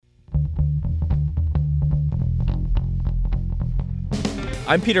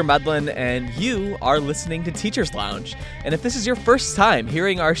I'm Peter Medlin, and you are listening to Teacher's Lounge. And if this is your first time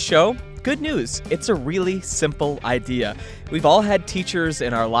hearing our show, good news, it's a really simple idea. We've all had teachers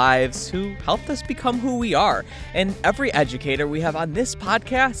in our lives who helped us become who we are. And every educator we have on this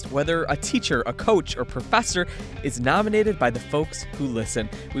podcast, whether a teacher, a coach, or professor, is nominated by the folks who listen.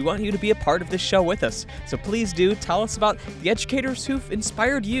 We want you to be a part of this show with us. So please do tell us about the educators who've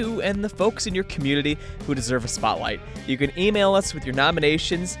inspired you and the folks in your community who deserve a spotlight. You can email us with your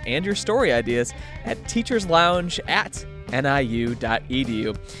nominations and your story ideas at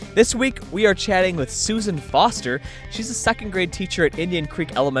teacherslounge@niu.edu. This week, we are chatting with Susan Foster. She's a second grade teacher at Indian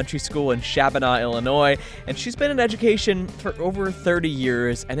Creek Elementary School in Shabbona, Illinois, and she's been in education for over 30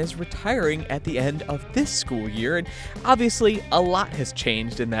 years and is retiring at the end of this school year. And obviously, a lot has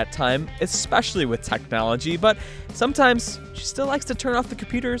changed in that time, especially with technology, but sometimes she still likes to turn off the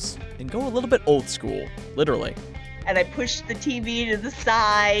computers and go a little bit old school, literally. And I push the TV to the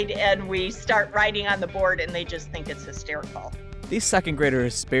side and we start writing on the board and they just think it's hysterical. These second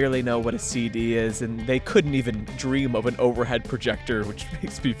graders barely know what a CD is, and they couldn't even dream of an overhead projector, which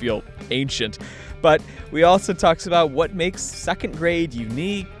makes me feel ancient. But we also talked about what makes second grade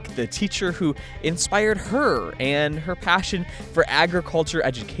unique, the teacher who inspired her, and her passion for agriculture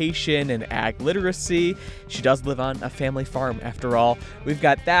education and ag literacy. She does live on a family farm, after all. We've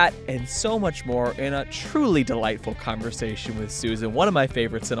got that and so much more in a truly delightful conversation with Susan, one of my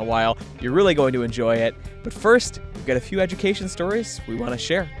favorites in a while. You're really going to enjoy it. But first, we've got a few education stories we want to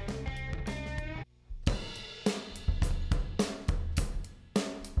share.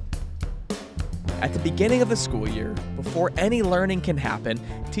 At the beginning of the school year, before any learning can happen,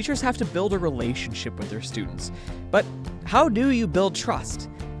 teachers have to build a relationship with their students. But how do you build trust?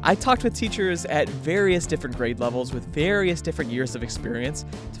 I talked with teachers at various different grade levels with various different years of experience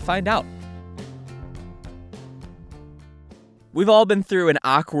to find out. We've all been through an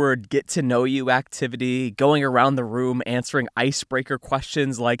awkward get-to-know-you activity, going around the room answering icebreaker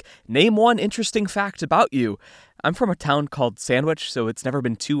questions like, name one interesting fact about you. I'm from a town called Sandwich, so it's never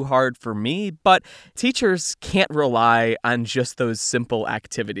been too hard for me, but teachers can't rely on just those simple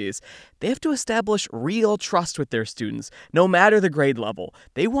activities. They have to establish real trust with their students, no matter the grade level.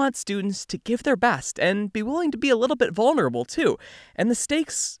 They want students to give their best and be willing to be a little bit vulnerable too. And the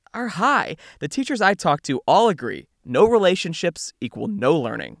stakes are high. The teachers I talk to all agree, no relationships equal no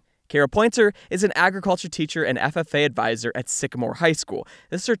learning. Kara Pointer is an agriculture teacher and FFA advisor at Sycamore High School.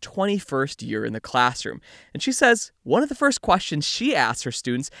 This is her 21st year in the classroom. And she says one of the first questions she asks her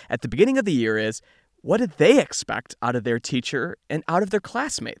students at the beginning of the year is, what did they expect out of their teacher and out of their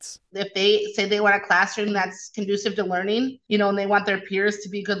classmates? If they say they want a classroom that's conducive to learning, and they want their peers to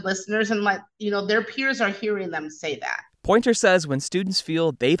be good listeners and their peers are hearing them say that. Pointer says when students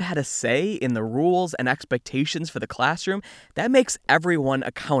feel they've had a say in the rules and expectations for the classroom, that makes everyone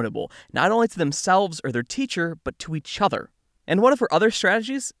accountable, not only to themselves or their teacher, but to each other. And one of her other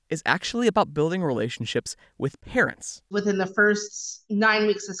strategies is actually about building relationships with parents. Within the first 9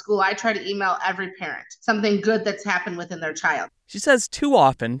 weeks of school, I try to email every parent something good that's happened within their child. She says too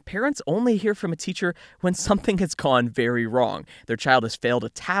often, parents only hear from a teacher when something has gone very wrong. Their child has failed a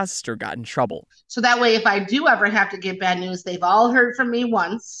test or got in trouble. So that way, if I do ever have to give bad news, they've all heard from me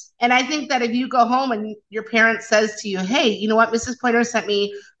once. And I think that if you go home and your parent says to you, hey, you know what, Mrs. Pointer sent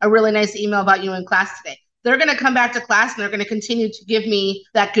me a really nice email about you in class today. They're going to come back to class and they're going to continue to give me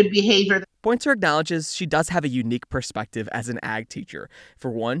that good behavior. Pointer acknowledges she does have a unique perspective as an ag teacher. For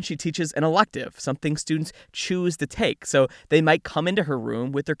one, she teaches an elective, something students choose to take, so they might come into her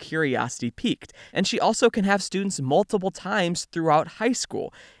room with their curiosity piqued. And she also can have students multiple times throughout high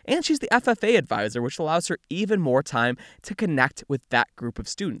school. And she's the FFA advisor, which allows her even more time to connect with that group of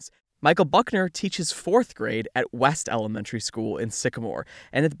students. Michael Buckner teaches 4th grade at West Elementary School in Sycamore,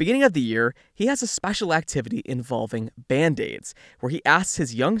 and at the beginning of the year, he has a special activity involving Band-Aids, where he asks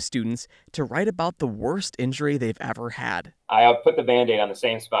his young students to write about the worst injury they've ever had. I put the Band-Aid on the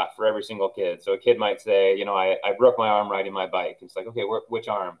same spot for every single kid. So a kid might say, I broke my arm riding my bike. It's like, okay, which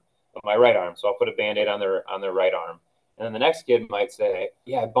arm? My right arm. So I'll put a Band-Aid on their right arm. And then the next kid might say,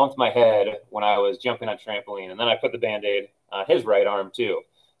 yeah, I bumped my head when I was jumping on trampoline. And then I put the Band-Aid on his right arm too.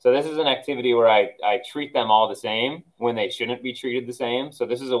 So this is an activity where I treat them all the same when they shouldn't be treated the same. So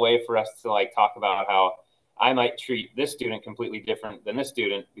this is a way for us to talk about how I might treat this student completely different than this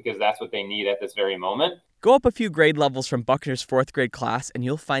student because that's what they need at this very moment. Go up a few grade levels from Buckner's 4th grade class and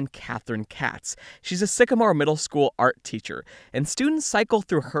you'll find Catherine Katz. She's a Sycamore Middle School art teacher, and students cycle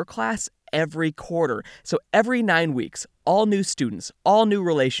through her class every quarter. So every 9 weeks, all new students, all new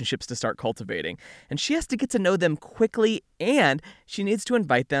relationships to start cultivating. And she has to get to know them quickly, and she needs to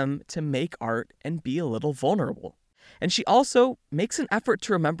invite them to make art and be a little vulnerable. And she also makes an effort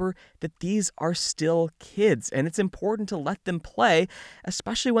to remember that these are still kids, and it's important to let them play,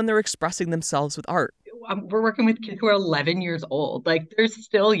 especially when they're expressing themselves with art. We're working with kids who are 11 years old. Like, they're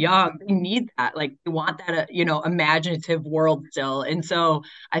still young. They need that. Like, they want that, imaginative world still. And so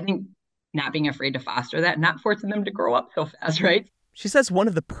I think not being afraid to foster that, not forcing them to grow up so fast, right? She says one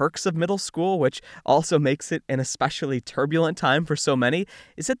of the perks of middle school, which also makes it an especially turbulent time for so many,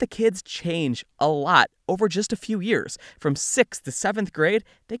 is that the kids change a lot over just a few years. From 6th to 7th grade,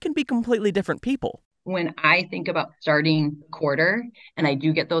 they can be completely different people. When I think about starting quarter and I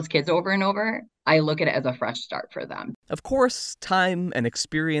do get those kids over and over, I look at it as a fresh start for them. Of course, time and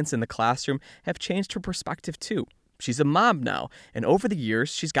experience in the classroom have changed her perspective too. She's a mom now, and over the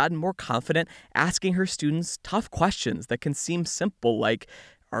years, she's gotten more confident asking her students tough questions that can seem simple, like,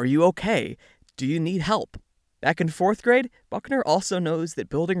 are you okay? Do you need help? Back in 4th grade, Buckner also knows that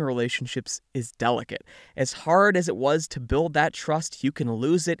building relationships is delicate. As hard as it was to build that trust, you can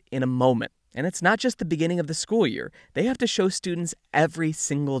lose it in a moment. And it's not just the beginning of the school year. They have to show students every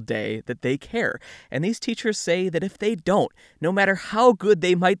single day that they care. And these teachers say that if they don't, no matter how good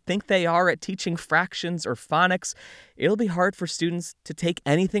they might think they are at teaching fractions or phonics, it'll be hard for students to take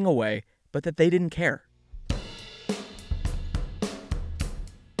anything away but that they didn't care.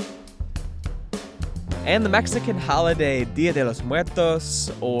 And the Mexican holiday Dia de los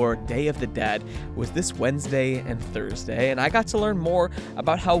Muertos, or Day of the Dead, was this Wednesday and Thursday, and I got to learn more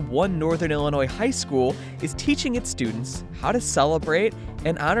about how one Northern Illinois high school is teaching its students how to celebrate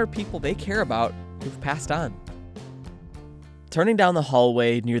and honor people they care about who've passed on. Turning down the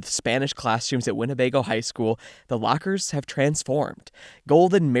hallway near the Spanish classrooms at Winnebago High School, the lockers have transformed.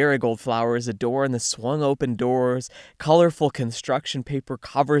 Golden marigold flowers adorn the swung-open doors, colorful construction paper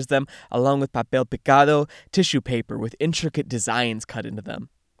covers them, along with papel picado, tissue paper with intricate designs cut into them.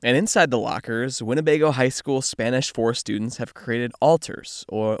 And inside the lockers, Winnebago High School Spanish 4 students have created altars,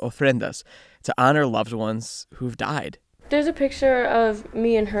 or ofrendas, to honor loved ones who've died. There's a picture of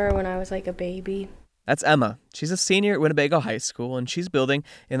me and her when I was like a baby. That's Emma. She's a senior at Winnebago High School, and she's building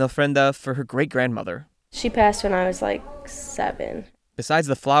an ofrenda for her great-grandmother. She passed when I was like 7. Besides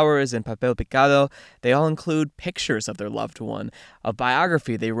the flowers and papel picado, they all include pictures of their loved one, a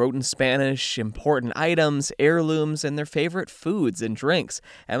biography they wrote in Spanish, important items, heirlooms, and their favorite foods and drinks.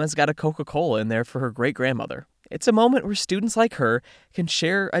 Emma's got a Coca-Cola in there for her great-grandmother. It's a moment where students like her can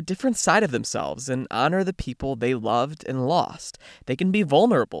share a different side of themselves and honor the people they loved and lost. They can be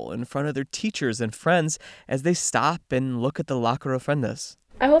vulnerable in front of their teachers and friends as they stop and look at the locker ofrendas.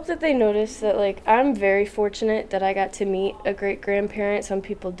 I hope that they notice that, I'm very fortunate that I got to meet a great-grandparent. Some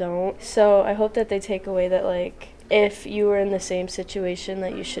people don't. So I hope that they take away that, if you were in the same situation,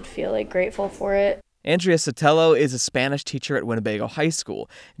 that you should feel, grateful for it. Andrea Sotelo is a Spanish teacher at Winnebago High School,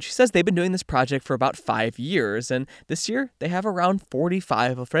 and she says they've been doing this project for about 5 years, and this year they have around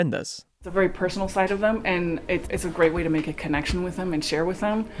 45 ofrendas. It's a very personal side of them, and it's a great way to make a connection with them and share with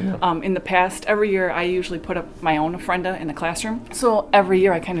them. Yeah. In the past, every year I usually put up my own ofrenda in the classroom, so every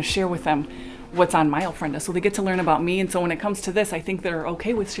year I kind of share with them what's on my ofrenda, so they get to learn about me, and so when it comes to this, I think they're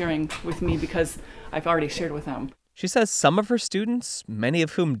okay with sharing with me because I've already shared with them. She says some of her students, many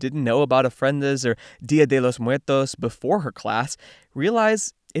of whom didn't know about ofrendas or Dia de los Muertos before her class,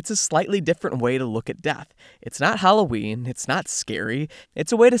 realize it's a slightly different way to look at death. It's not Halloween, it's not scary,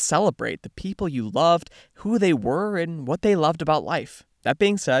 it's a way to celebrate the people you loved, who they were, and what they loved about life. That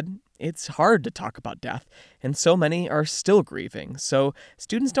being said, it's hard to talk about death, and so many are still grieving, so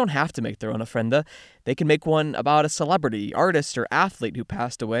students don't have to make their own ofrenda. They can make one about a celebrity, artist, or athlete who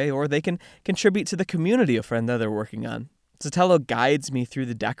passed away, or they can contribute to the community ofrenda they're working on. Sotelo guides me through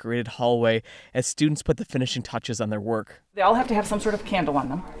the decorated hallway as students put the finishing touches on their work. They all have to have some sort of candle on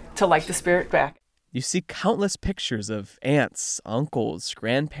them to light the spirit back. You see countless pictures of aunts, uncles,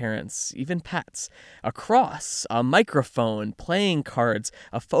 grandparents, even pets, a cross, a microphone, playing cards,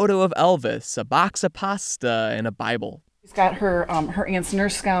 a photo of Elvis, a box of pasta, and a Bible. She's got her aunt's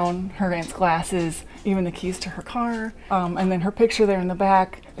nurse gown, her aunt's glasses, even the keys to her car, and then her picture there in the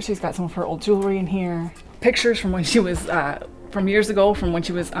back. She's got some of her old jewelry in here. Pictures from when she was, from years ago, from when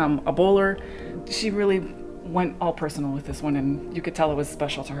she was a bowler. She really went all personal with this one, and you could tell it was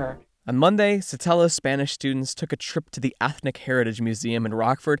special to her. On Monday, Sotelo's Spanish students took a trip to the Ethnic Heritage Museum in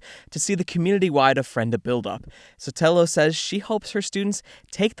Rockford to see the community-wide ofrenda build-up. Sotelo says she hopes her students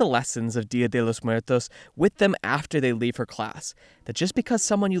take the lessons of Dia de los Muertos with them after they leave her class. That just because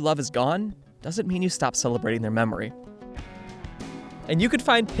someone you love is gone doesn't mean you stop celebrating their memory. And you can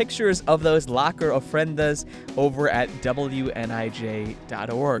find pictures of those locker ofrendas over at WNIJ.org.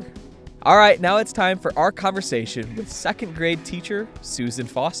 All right, now it's time for our conversation with second grade teacher Susan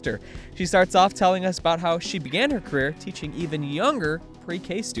Foster. She starts off telling us about how she began her career teaching even younger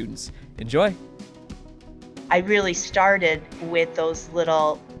pre-K students. Enjoy. I really started with those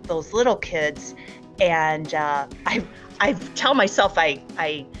little kids, and I tell myself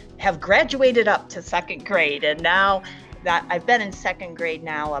I have graduated up to second grade, and now that I've been in second grade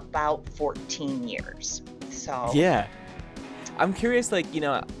now about 14 years. So yeah, I'm curious, like,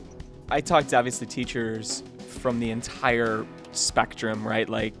 I talked to obviously teachers from the entire spectrum, right?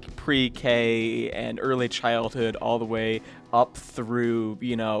 Like pre-K and early childhood all the way up through,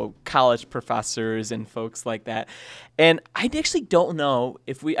 college professors and folks like that. And I actually don't know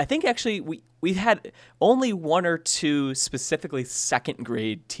if I think we had only one or two specifically second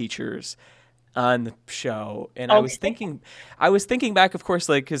grade teachers on the show. And okay. I was thinking back, of course,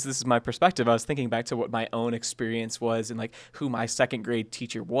 like, because this is my perspective, I was thinking back to what my own experience was and like who my second grade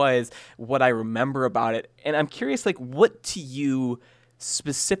teacher was, what I remember about it. And I'm curious, like, what to you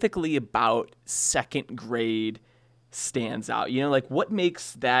specifically about second grade stands out? Like, what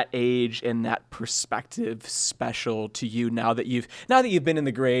makes that age and that perspective special to you now that you've been in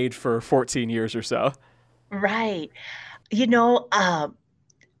the grade for 14 years or so? Right.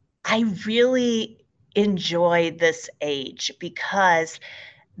 I really enjoy this age because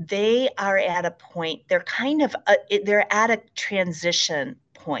they are at a point, they're they're at a transition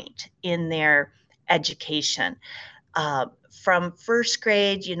point in their education. From first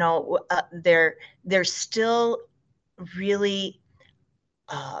grade, they're still really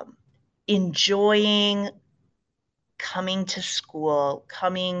enjoying coming to school,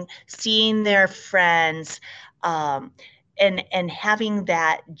 seeing their friends, and having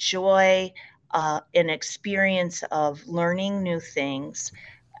that joy and experience of learning new things.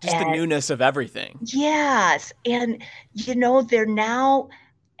 Just the newness of everything. Yes. And, they're now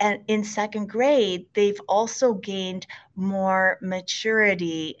in second grade, they've also gained more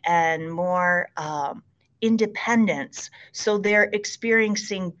maturity and more independence. So they're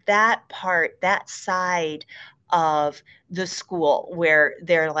experiencing that side of the school where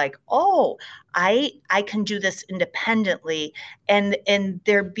they're like, oh, I can do this independently, and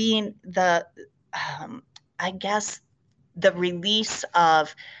they're being I guess the release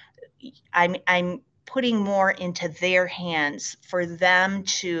of I'm putting more into their hands for them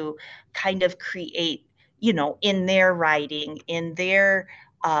to kind of create, in their writing, in their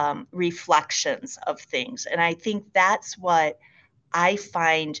reflections of things. And I think that's what I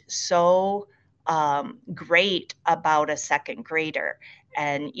find so great about a second grader.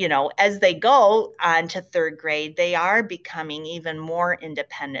 And, as they go on to third grade, they are becoming even more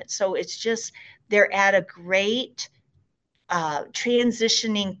independent. So it's just, they're at a great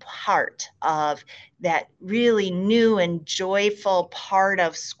transitioning part of that really new and joyful part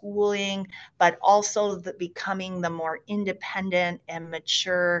of schooling, but also becoming the more independent and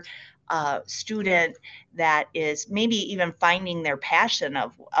mature student that is maybe even finding their passion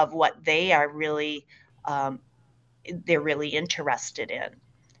of what they are really they're really interested in.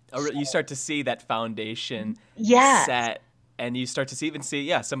 Oh, you start to see that foundation set, and you start to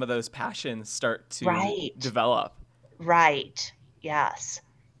see some of those passions start to develop. Right. Yes.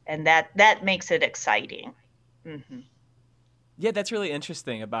 And that makes it exciting. Mm-hmm. Yeah, that's really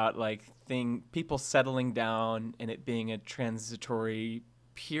interesting about like people settling down and it being a transitory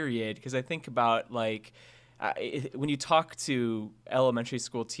period, because I think about like when you talk to elementary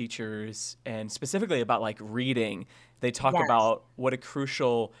school teachers and specifically about like reading, they talk about what a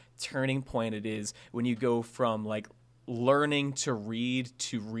crucial turning point it is when you go from like learning to read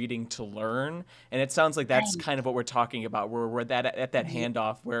to reading to learn. And it sounds like that's kind of what we're talking about, where we're at that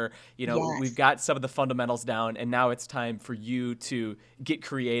handoff where, we've got some of the fundamentals down, and now it's time for you to get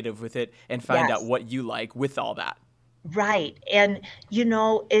creative with it and find out what you like with all that. Right. And,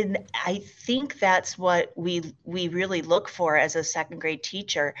 and I think that's what we really look for as a second grade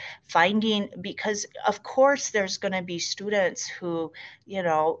teacher, because of course there's going to be students who,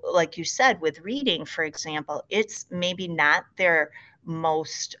 like you said, with reading, for example, it's maybe not their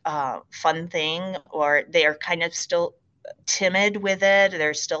most fun thing, or they're kind of still timid with it.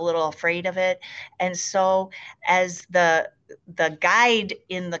 They're still a little afraid of it. And so as the guide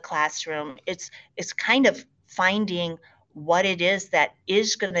in the classroom, it's kind of finding what it is that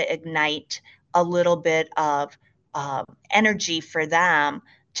is going to ignite a little bit of energy for them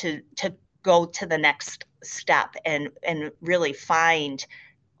to go to the next step and really find,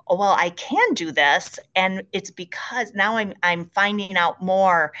 oh, well, I can do this. And it's because now I'm finding out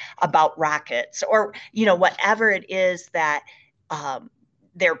more about rockets, or, whatever it is that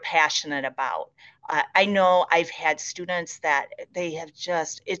they're passionate about. I know I've had students that they have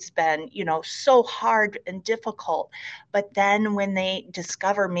just, it's been, so hard and difficult. But then when they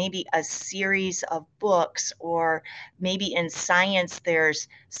discover maybe a series of books, or maybe in science, there's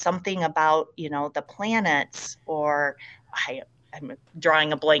something about, the planets, or I'm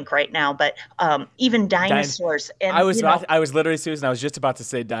drawing a blank right now, but even dinosaurs. And I was literally, Susan, I was just about to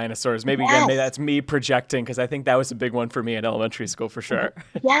say dinosaurs. Maybe again, maybe that's me projecting, because I think that was a big one for me in elementary school for sure.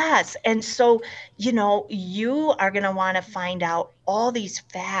 Yes. And so, you are going to want to find out all these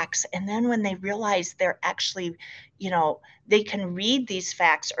facts. And then when they realize they're actually, they can read these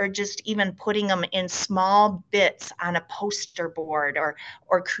facts, or just even putting them in small bits on a poster board,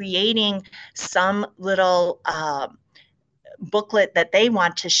 or creating some little booklet that they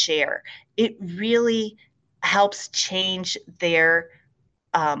want to share, it really helps change their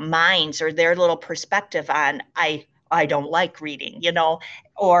minds, or their little perspective on, I don't like reading,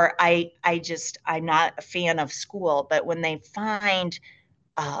 or I'm not a fan of school. But when they find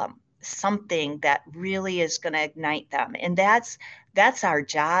something that really is going to ignite them, and that's our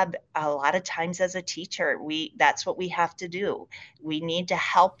job a lot of times as a teacher, that's what we have to do. We need to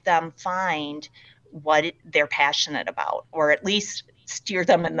help them find what they're passionate about, or at least steer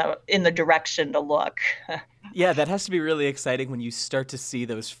them in the direction to look. Yeah, that has to be really exciting when you start to see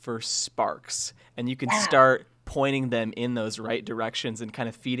those first sparks, and you can start pointing them in those right directions and kind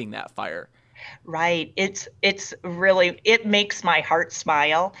of feeding that fire. Right. It's really, it makes my heart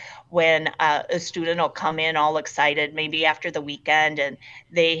smile when a student will come in all excited, maybe after the weekend, and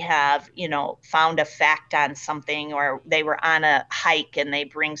they have, found a fact on something, or they were on a hike and they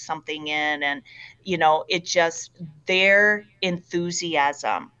bring something in, and, it just, their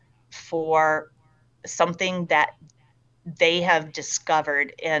enthusiasm for something that they have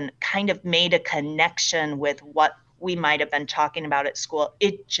discovered and kind of made a connection with what we might have been talking about at school.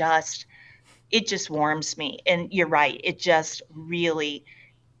 It just warms me. And you're right. It just really,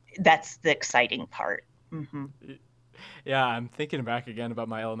 that's the exciting part. Mm-hmm. Yeah. I'm thinking back again about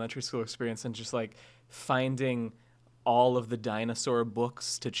my elementary school experience, and just like finding all of the dinosaur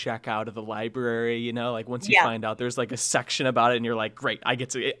books to check out of the library, like once you find out there's like a section about it, and you're like, great, I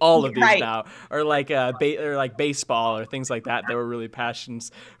get to get all of these now, or like or like baseball or things like that were really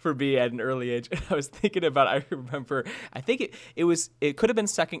passions for me at an early age. And I was thinking about, I remember, I think it could have been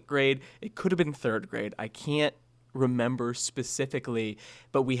second grade, it could have been third grade, I can't remember specifically,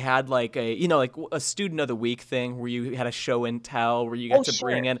 but we had like a student of the week thing where you had a show and tell, where you got to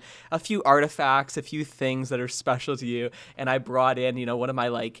bring in a few artifacts, a few things that are special to you. And I brought in, one of my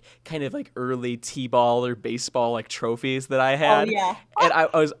like kind of like early t-ball or baseball like trophies that I had. Oh, yeah. And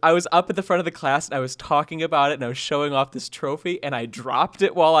I was up at the front of the class, and I was talking about it, and I was showing off this trophy, and I dropped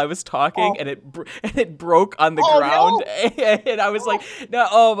it while I was talking, and it broke on the ground. No. And I was like, no,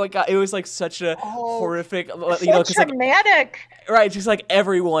 oh my God, it was like such a horrific, traumatic. Right, just like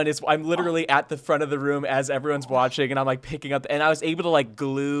I'm literally at the front of the room as everyone's watching, and I'm like picking up, and I was able to like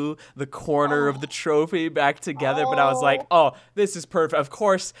glue the corner of the trophy back together, but I was like, oh, this is perfect. Of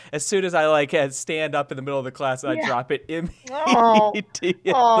course, as soon as I like stand up in the middle of the class, I drop it immediately.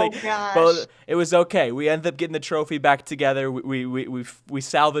 Oh gosh. But it was okay. We ended up getting the trophy back together. We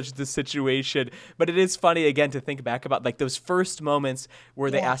salvaged the situation. But it is funny again to think back about like those first moments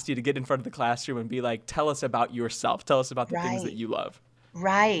where they asked you to get in front of the classroom and be like, tell us about yourself. Tell us about the things that you love.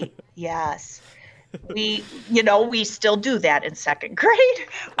 Right. Yes. We still do that in second grade.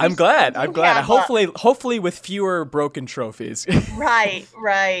 I'm glad. Hopefully with fewer broken trophies. Right.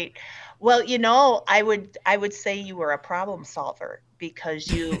 Well, I would say you were a problem solver,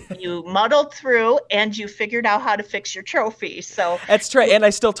 because you muddled through and you figured out how to fix your trophy. So that's true. And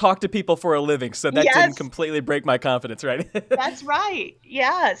I still talk to people for a living, so that didn't completely break my confidence, right? That's right.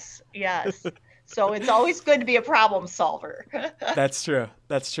 Yes. So it's always good to be a problem solver. That's true.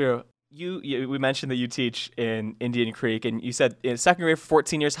 We mentioned that you teach in Indian Creek, and you said in second grade for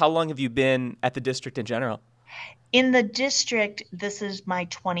 14 years. How long have you been at the district in general? In the district, this is my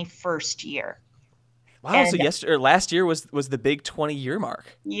 21st year. Wow, and so last year was the big 20-year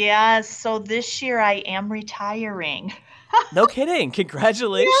mark. Yeah, so this year I am retiring. No kidding.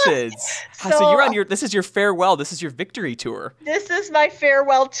 Congratulations. Yes. So you're this is your farewell. This is your victory tour. This is my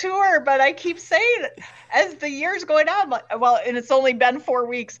farewell tour, but I keep saying as the year's going on, and it's only been 4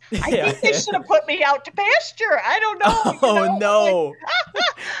 weeks, I think they should have put me out to pasture. I don't know. Oh, no.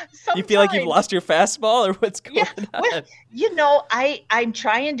 You feel like you've lost your fastball, or what's going on? Well, I'm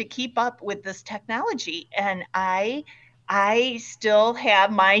trying to keep up with this technology, and I still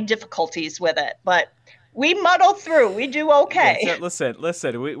have my difficulties with it, but we muddle through. We do okay. Yeah, so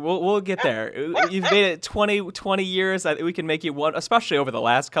listen. We'll get there. You've made it 20 years. We can make you one, especially over the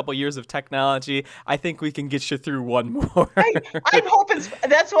last couple years of technology. I think we can get you through one more. I'm hoping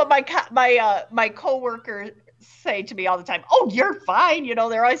that's what my coworkers say to me all the time. Oh, you're fine.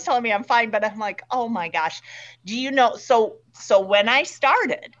 They're always telling me I'm fine, but I'm like, oh my gosh. Do you know? So when I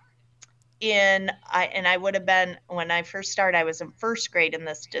started I would have been, when I first started, I was in first grade in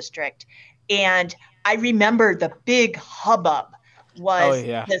this district. And I remember the big hubbub was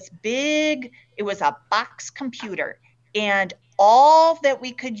this big, it was a box computer. And all that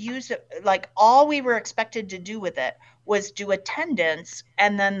we could use, like all we were expected to do with it was do attendance.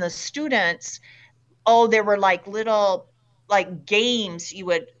 And then the students, there were like little like games you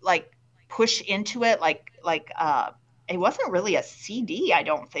would like push into it, it wasn't really a CD, I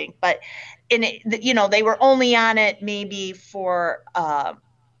don't think, but they were only on it maybe for,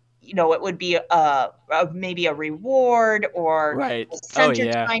 it would be maybe a reward or right.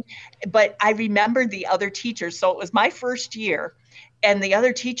 center time. But I remembered the other teachers. So it was my first year, and the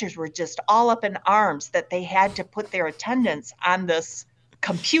other teachers were just all up in arms that they had to put their attendance on this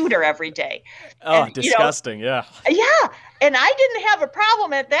computer every day. Oh, and, disgusting. Yeah. Yeah. And I didn't have a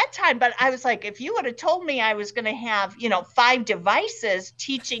problem at that time, but I was like, if you would have told me I was going to have, 5 devices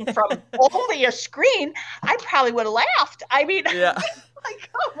teaching from only a screen, I probably would have laughed. I mean, yeah.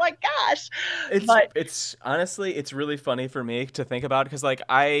 Like, oh my gosh. It's honestly, it's really funny for me to think about, because like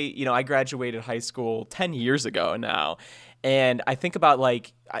I graduated high school 10 years ago now. And I think about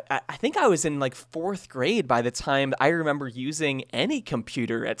like, I think I was in like 4th grade by the time I remember using any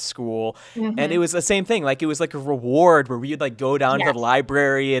computer at school. Mm-hmm. And it was the same thing. Like it was like a reward where we would like go down to the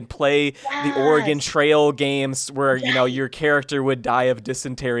library and play the Oregon Trail games where, your character would die of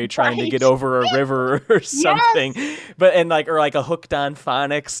dysentery trying to get over a river or something. But, or like a Hooked on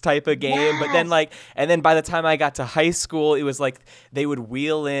Phonics type of game. But then and then by the time I got to high school, it was like they would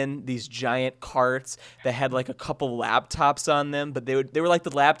wheel in these giant carts that had like a couple laptops on them, but they were like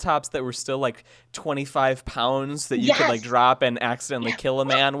the laptops that were still like 25 pounds that you could like drop and accidentally kill a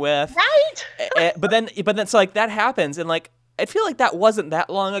man with. Right. But then so like that happens, and like I feel like that wasn't that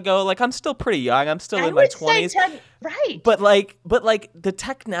long ago. Like I'm still pretty young. I'm still in my 20s. Right. But like the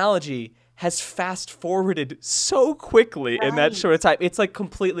technology has fast forwarded so quickly in that short time. It's like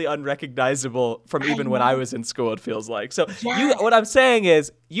completely unrecognizable from even when I was in school, it feels like. So what I'm saying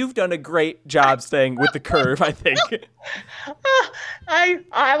is you've done a great job staying with the curve, I think.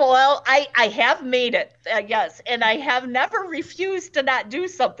 I have made it, yes. And I have never refused to not do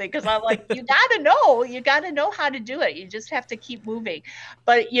something, because I'm like, you got to know how to do it. You just have to keep moving.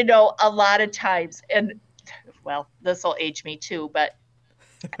 But, a lot of times, and well, this will age me too, but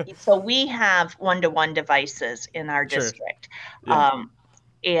so we have 1-to-1 devices in our district. Yeah.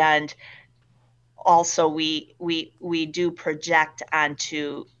 And also we do project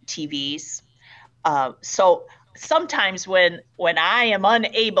onto TVs. So sometimes when I am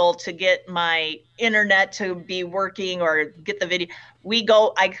unable to get my internet to be working or get the video,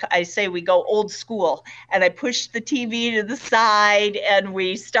 I say we go old school, and I push the TV to the side and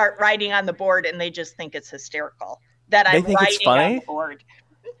we start writing on the board, and they just think it's hysterical that I'm writing on the board.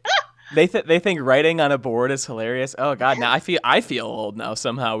 They think writing on a board is hilarious. Oh God, now I feel old now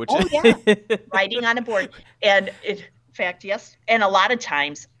somehow. Writing on a board, and in fact, yes. And a lot of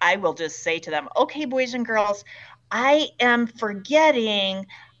times I will just say to them, "Okay, boys and girls, I am forgetting.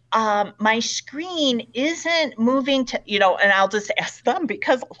 My screen isn't moving to, and I'll just ask them,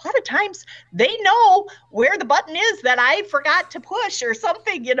 because a lot of times they know where the button is that I forgot to push or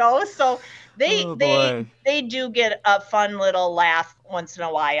something, So they do get a fun little laugh once in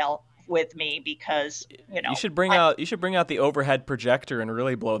a while with me, because you should bring out the overhead projector and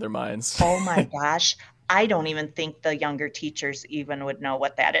really blow their minds. Oh my gosh, I don't even think the younger teachers even would know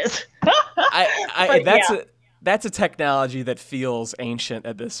what that is. That's a technology that feels ancient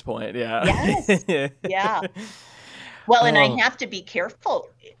at this point. Yeah. Yes. Yeah. Well, and I have to be careful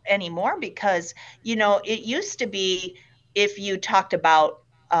anymore, because it used to be, if you talked about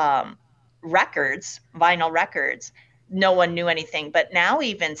vinyl records, no one knew anything. But now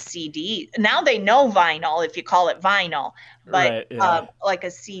even CD, now they know vinyl if you call it vinyl, but like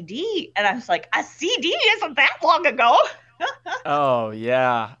a CD. And I was like, a CD isn't that long ago. Oh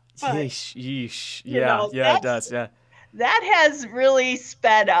yeah. Yeesh. Yeah, it does. Yeah. That has really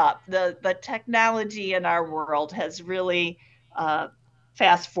sped up. The technology in our world has really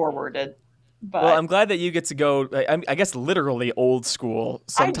fast forwarded. But Well, I'm glad that you get to go, I guess, literally old school.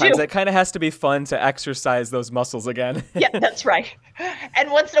 I do. Sometimes it kind of has to be fun to exercise those muscles again. Yeah, that's right.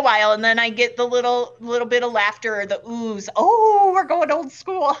 And once in a while, and then I get the little bit of laughter or the oohs. Oh, we're going old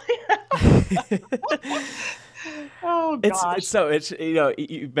school. Oh gosh. It's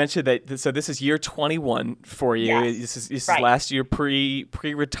you mentioned that, so this is year 21 for you. Yes, This is right. last year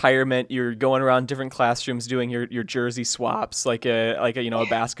pre-retirement. You're going around different classrooms doing your jersey swaps, like a a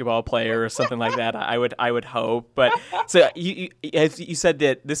basketball player or something like that. I would hope. But so you said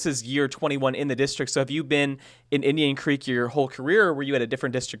that this is year 21 in the district. So have you been in Indian Creek your whole career, or were you at a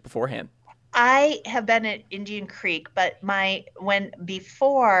different district beforehand? I have been at Indian Creek, but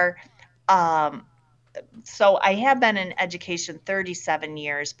before, so I have been in education 37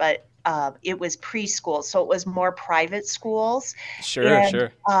 years, but it was preschool, so it was more private schools. Sure, And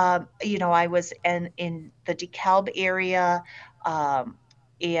sure. I was in the DeKalb area,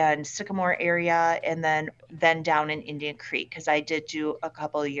 and Sycamore area, and then down in Indian Creek, because I did do a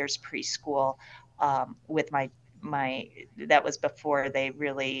couple of years preschool with my that was before they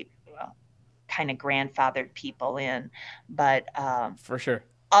really kind of grandfathered people in, but For sure.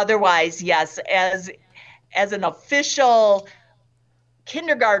 otherwise, yes, as an official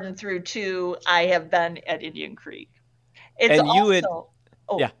kindergarten through 2, I have been at Indian Creek. It's And you would, also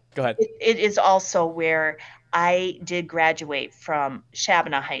yeah, go ahead. it is also where I did graduate from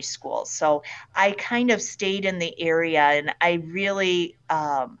Shabana High School. So I kind of stayed in the area, and I'm really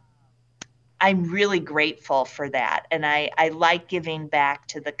grateful for that. And I like giving back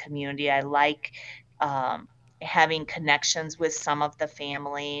to the community. I like having connections with some of the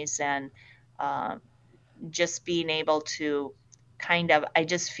families, and just being able to I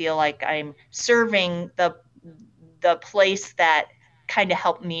just feel like I'm serving the place that kind of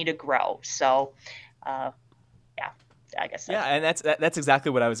helped me to grow. So, yeah, I guess. Yeah, and that's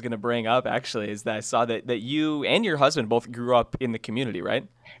exactly what I was going to bring up, actually, is that I saw that you and your husband both grew up in the community, right?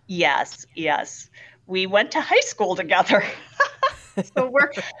 Yes. We went to high school together. So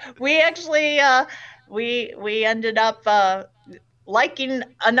we actually we ended up liking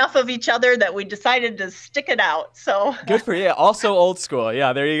enough of each other that we decided to stick it out. So Good for you. Also old school.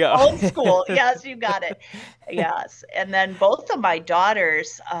 Yeah, there you go. old school. Yes, you got it. Yes. And then both of my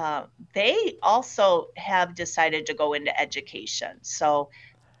daughters, they also have decided to go into education. So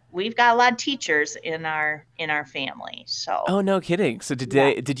we've got a lot of teachers in our family. So Oh, no kidding. So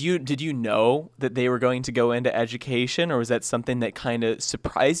did you know that they were going to go into education, or was that something that kind of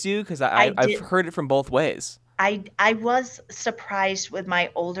surprised you? Because I've heard it from both ways. I was surprised with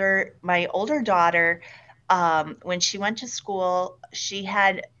my older daughter. When she went to school, she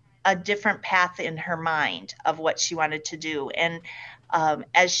had a different path in her mind of what she wanted to do. And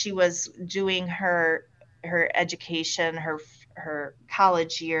as she was doing her education, her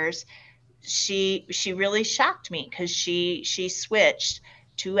college years, she really shocked me, because she switched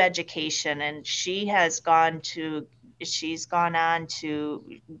to education, and she's gone on to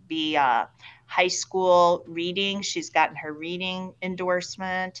be high school reading. She's gotten her reading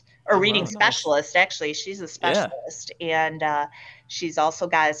endorsement, or reading specialist. Actually, she's a specialist. Yeah. And she's also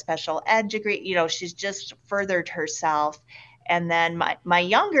got a special ed degree. She's just furthered herself. And then my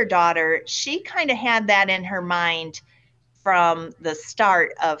younger daughter, she kind of had that in her mind from the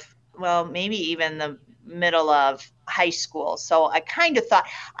start of, well, maybe even the middle of high school. So I kind of thought,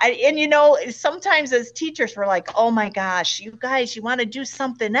 sometimes as teachers, we're like, oh my gosh, you guys, you want to do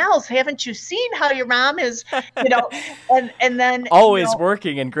something else. Haven't you seen how your mom is, and then always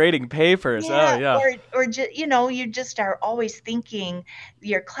working and grading papers. Yeah, oh yeah. Or you just are always thinking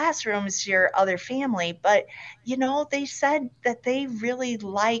your classroom is your other family. But, they said that they really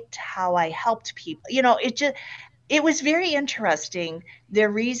liked how I helped people. It was very interesting,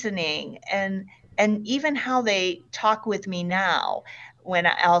 their reasoning, and even how they talk with me now, when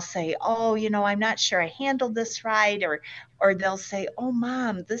I'll say, oh, I'm not sure I handled this right, or they'll say, oh,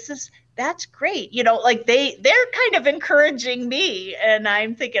 Mom, that's great. Like they're kind of encouraging me, and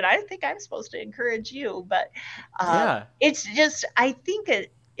I'm thinking, I think I'm supposed to encourage you. But it's just, I think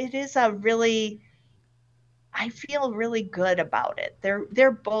it is I feel really good about it.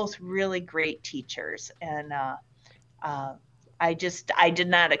 They're both really great teachers, and I did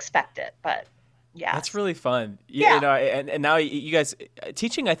not expect it, but yeah, that's really fun. Yeah. And now you guys,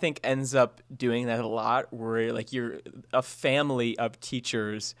 teaching, I think, ends up doing that a lot, where like you're a family of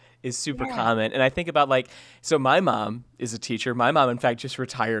teachers is super Yeah. common. And I think about like, so my mom is a teacher. My mom, in fact, just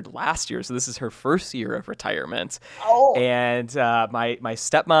retired last year. So this is her first year of retirement. Oh, And my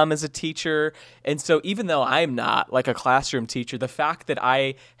stepmom is a teacher. And so even though I'm not like a classroom teacher, the fact that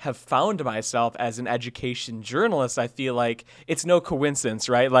I have found myself as an education journalist, I feel like it's no coincidence,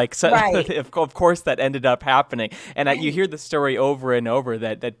 right? Like, so, Right. of course, that ended up happening. And you hear the story over and over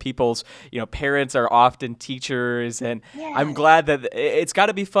that people's, parents are often teachers. And I'm yes. glad that it's got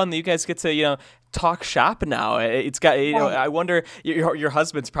to be fun that you guys get to, talk shop now. It's got, Right. I wonder, your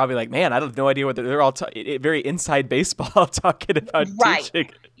husband's probably like, man, I have no idea what they're all very inside baseball talking about Right.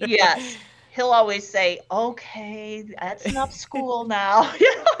 teaching. Yes. He'll always say, okay, that's enough school now.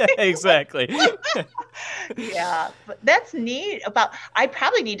 Exactly. Yeah, but that's neat. I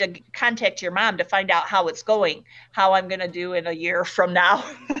probably need to contact your mom to find out how it's going, how I'm going to do in a year from now.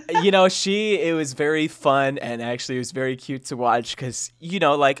 It was very fun, and actually it was very cute to watch because,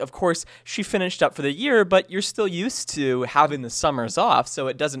 like, of course, she finished up for the year, but you're still used to having the summers off, so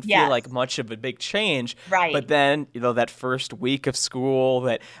it doesn't feel Yes. like much of a big change. Right. But then, that first week of school,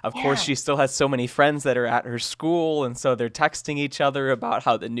 that, of course, Yeah. she still has so many friends that are at her school, and so they're texting each other about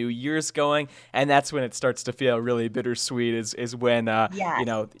how the new year's going, and that's when it starts to feel really bittersweet, is when,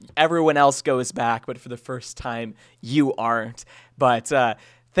 Yes. everyone else goes back, but for the first time, you aren't. But,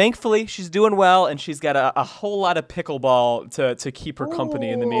 thankfully, she's doing well, and she's got a whole lot of pickleball to keep her company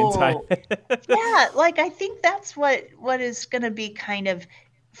in the meantime. Yeah, like I think that's what is going to be kind of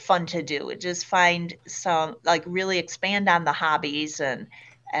fun to do. Just find some, like, really expand on the hobbies, and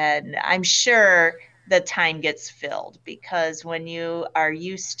I'm sure the time gets filled, because when you are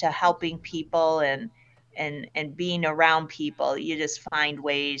used to helping people and being around people, you just find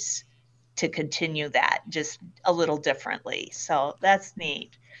ways to continue that just a little differently. So that's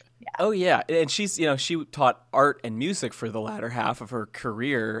neat. Oh yeah, and she's she taught art and music for the latter half of her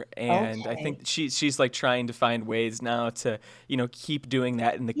career, and I Okay. think she's like trying to find ways now to keep doing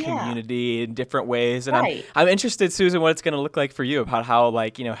that in the Yeah. community in different ways. And Right. I'm interested, Susan, what it's going to look like for you, about how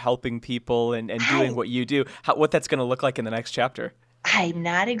like helping people and doing I what you do, what that's going to look like in the next chapter. I'm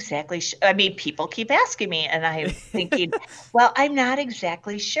not exactly sure. I mean, people keep asking me, and I'm thinking, well, I'm not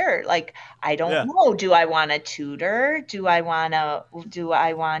exactly sure. Like, I Yeah. don't know. Do I want to tutor? Do I want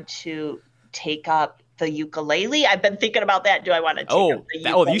to take up the ukulele? I've been thinking about that. Do I want to take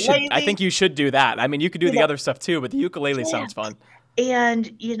up the You should. I ukulele? think you should do that. I mean, you could do You the know, other stuff too, but the ukulele sounds yes. fun.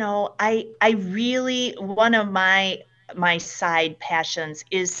 And I really, one of my side passions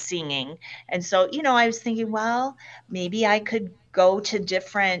is singing. And so, I was thinking, well, maybe I could go to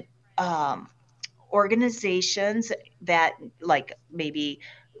different organizations that, like, maybe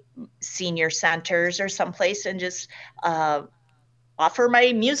senior centers or someplace, and just offer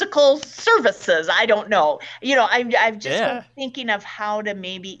my musical services. I don't know. I've just Yeah. been thinking of how to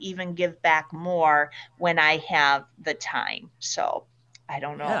maybe even give back more when I have the time. So I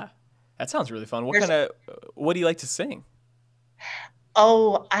don't know. Yeah, that sounds really fun. There's- What do you like to sing?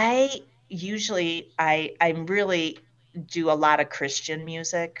 Oh, I really do a lot of Christian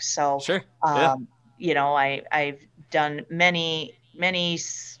music. So, Sure. Yeah. I've done many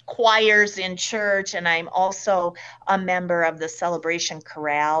choirs in church, and I'm also a member of the Celebration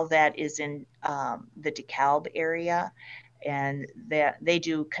Chorale that is in the DeKalb area, and they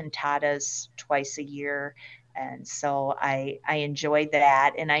do cantatas twice a year. And so I enjoy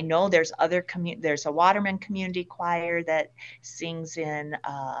that. And I know there's there's a Waterman Community Choir that sings in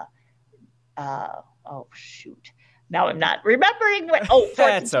oh shoot. Now I'm not remembering what. Oh, 4th of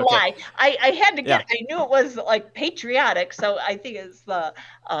That's okay. July. I had to get. Yeah. I knew it was like patriotic, so I think it's the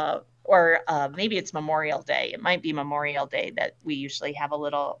or maybe it's Memorial Day. It might be Memorial Day that we usually have a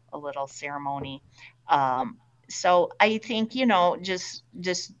little ceremony. So I think just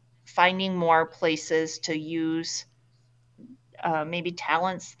finding more places to use maybe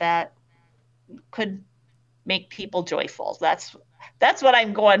talents that could make people joyful. That's what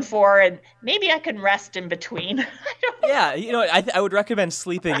I'm going for, and maybe I can rest in between. Yeah, I would recommend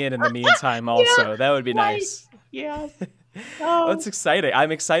sleeping in the meantime also. That would be Right. nice. Yes. That's exciting.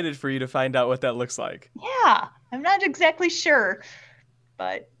 I'm excited for you to find out what that looks like. Yeah, I'm not exactly sure,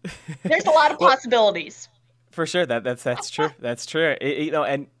 but there's a lot of Well, possibilities. For sure, that's true. That's true.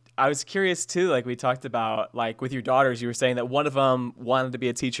 And I was curious too, like we talked about, like with your daughters, you were saying that one of them wanted to be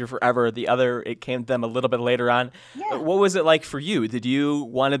a teacher forever. The other, it came to them a little bit later on. Yeah. What was it like for you? Did you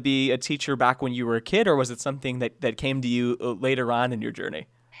want to be a teacher back when you were a kid, or was it something that came to you later on in your journey?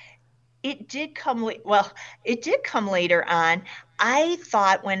 It did come later on. I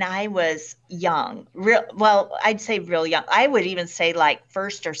thought when I was young, I'd say real young. I would even say like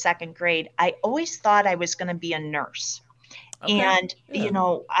first or second grade. I always thought I was going to be a nurse. Okay. And,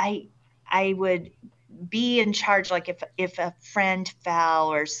 Yeah. I would be in charge, like if a friend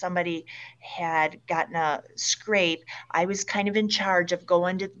fell or somebody had gotten a scrape, I was kind of in charge of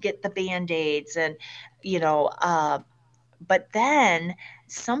going to get the band-aids and, you know, but then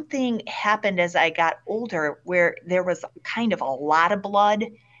something happened as I got older where there was kind of a lot of blood,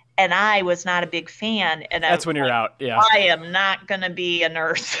 and I was not a big fan. And I That's was when you're like, out. Yeah. I am not going to be a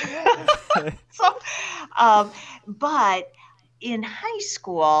nurse. So, um, but in high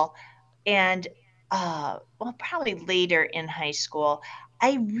school and well, probably later in high school,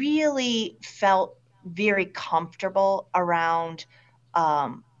 I really felt very comfortable around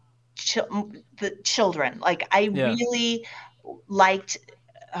um, the children. Like I Yeah. really liked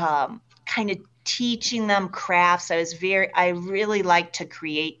kind of teaching them crafts. I really liked to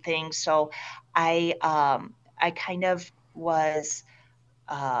create things. So I kind of was,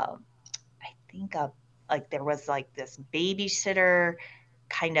 uh, I think like there was like this babysitter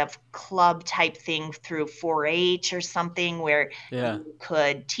kind of club type thing through 4-H or something where Yeah. you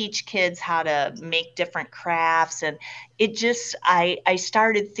could teach kids how to make different crafts. And it just, I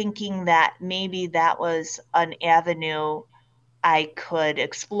started thinking that maybe that was an avenue I could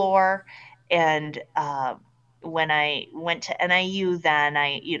explore. And when I went to NIU, then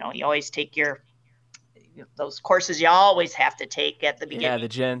you always take those courses you always have to take at the Yeah.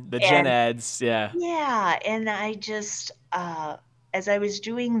 beginning. The gen And eds. Yeah. yeah, and I just as I was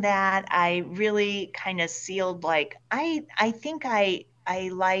doing that, I really kind of sealed like I think I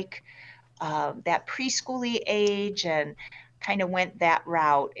like that preschooly age and kind of went that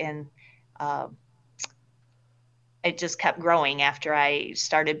route. And um, it just kept growing after I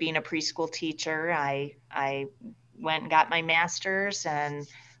started being a preschool teacher. I went and got my master's and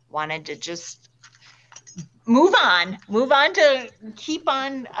wanted to just move on to keep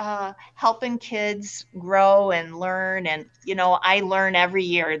on helping kids grow and learn. And I learn every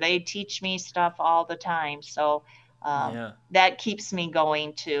year. They teach me stuff all the time, so Yeah. that keeps me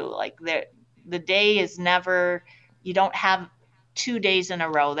going too. Like the day is never, you don't have 2 days in a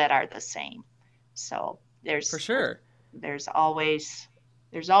row that are the same. So For there's sure. there's always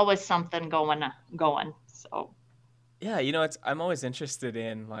there's always something going. So Yeah, I'm always interested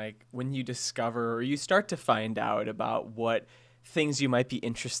in like when you discover or you start to find out about what things you might be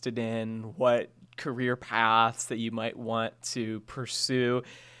interested in, what career paths that you might want to pursue.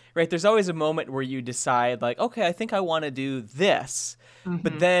 Right? There's always a moment where you decide like, okay, I think I want to do this.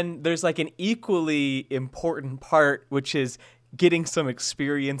 But mhm. then there's like an equally important part which is getting some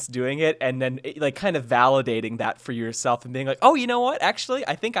experience doing it and then like kind of validating that for yourself and being like, oh, you know what, actually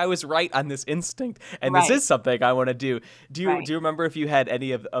I think I was right on this instinct and this Right, is something I want to do. Do right. you remember if you had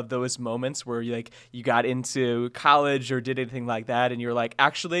any of those moments where you got into college or did anything like that and you're like,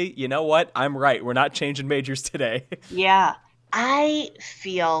 actually, you know what, I'm right, we're not changing majors today? Yeah, I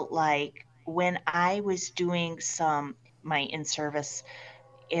feel like when I was doing my in-service,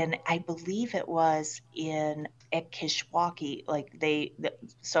 and I believe it was in at Kishwaukee, like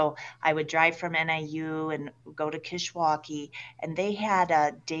so I would drive from NIU and go to Kishwaukee, and they had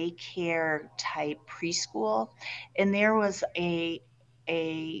a daycare type preschool, and there was a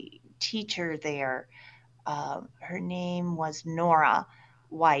teacher there. Her name was Nora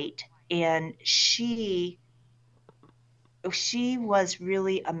White, and she was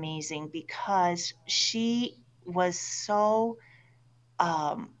really amazing because she was so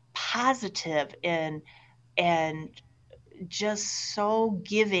positive and just so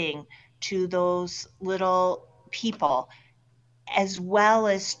giving to those little people as well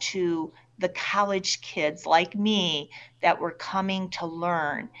as to the college kids like me that were coming to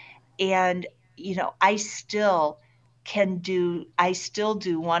learn. And, I still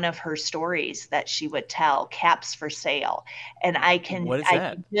do one of her stories that she would tell, Caps for Sale. And What is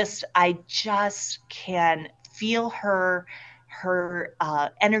that? I just can feel her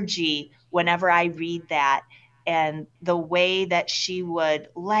energy whenever I read that, and the way that she would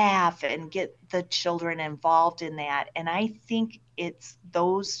laugh and get the children involved in that. And I think it's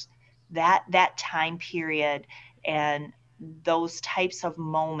that time period and those types of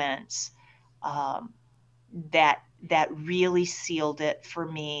moments um, that really sealed it for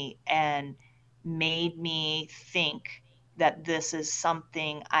me and made me think that this is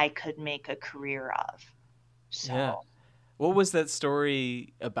something I could make a career of. Yeah. So What was that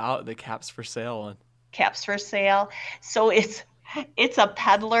story about, the Caps for Sale one? Caps for Sale. So it's a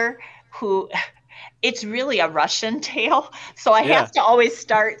peddler who it's really a Russian tale. So Yeah.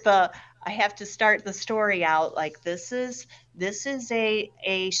 I have to start the story out like this is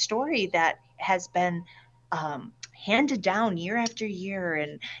a story that has been handed down year after year.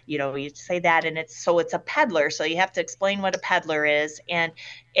 And, you say that, and it's a peddler. So you have to explain what a peddler is. And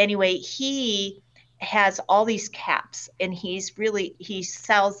anyway, he has all these caps, and he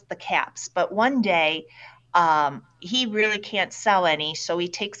sells the caps. But one day, he really can't sell any. So he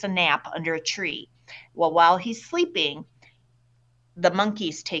takes a nap under a tree. Well, while he's sleeping, the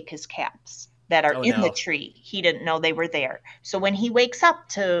monkeys take his caps that are in the tree. He didn't know they were there. So when he wakes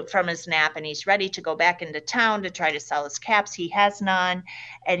up from his nap and he's ready to go back into town to try to sell his caps, he has none,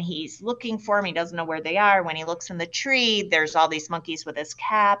 and he's looking for them. He doesn't know where they are. When he looks in the tree, there's all these monkeys with his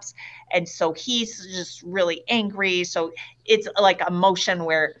caps. And so he's just really angry. So it's like a motion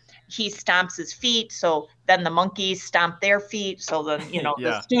where he stomps his feet. So then the monkeys stomp their feet. So then,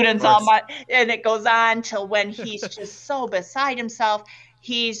 the students and it goes on till when he's just so beside himself.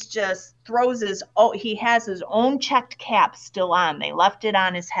 He's just he has his own checked cap still on. They left it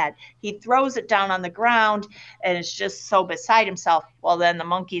on his head. He throws it down on the ground and is just so beside himself. Well, then the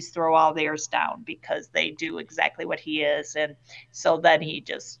monkeys throw all theirs down because they do exactly what he is. And so then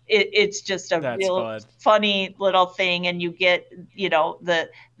it's just a real funny little thing. And you get, the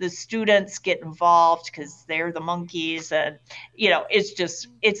students get involved because they're the monkeys. And,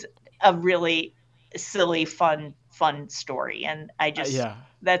 it's a really silly, fun story. And I just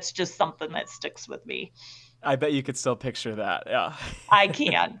that's just something that sticks with me. I bet you could still picture that. Yeah.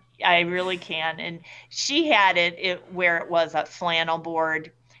 I really can. And she had it where it was a flannel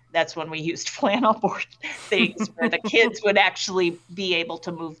board. That's when we used flannel board things where the kids would actually be able to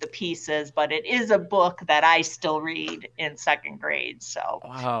move the pieces. But it is a book that I still read in second grade. So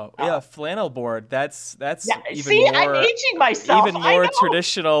wow, flannel board. That's even more. I'm aging myself. Even more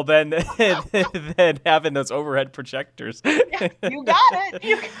traditional than having those overhead projectors. Yeah, you got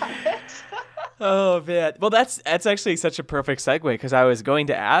it. Oh man, well that's actually such a perfect segue, because I was going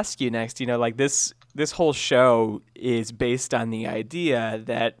to ask you next. Like this whole show is based on the idea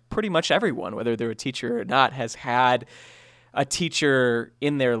that pretty much everyone, whether they're a teacher or not, has had a teacher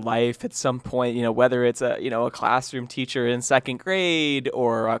in their life at some point. Whether it's a classroom teacher in second grade,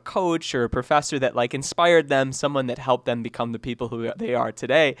 or a coach or a professor that inspired them, someone that helped them become the people who they are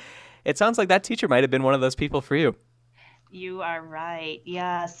today. It sounds like that teacher might have been one of those people for you. You are right.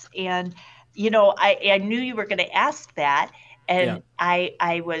 Yes, and. I knew you were going to ask that, and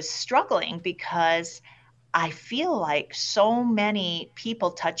I was struggling because I feel like so many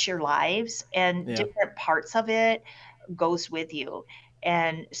people touch your lives, and different parts of it goes with you.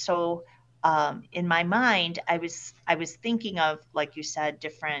 And so in my mind, I was thinking of, like you said,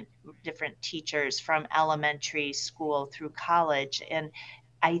 different teachers from elementary school through college, and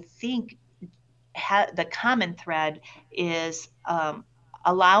I think the common thread is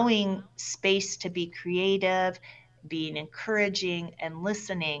allowing space to be creative, being encouraging and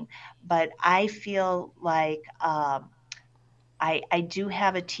listening. But I feel like I do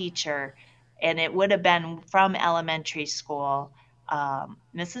have a teacher, and it would have been from elementary school,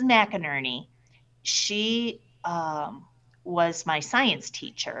 Mrs. McInerney. She was my science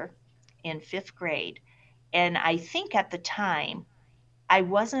teacher in 5th grade. And I think at the time, I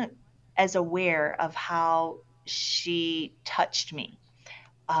wasn't as aware of how she touched me.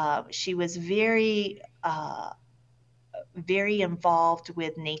 She was very, very involved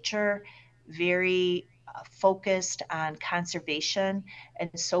with nature, very focused on conservation. And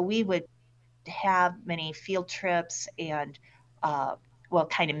so we would have many field trips and,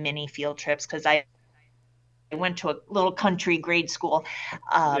 kind of mini field trips, because I went to a little country grade school.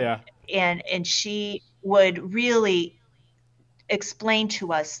 And she would really explain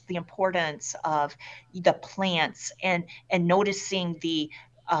to us the importance of the plants and noticing the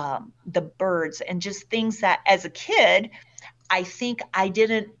birds, and just things that as a kid, I think I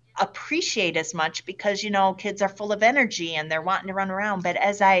didn't appreciate as much, because, kids are full of energy and they're wanting to run around. But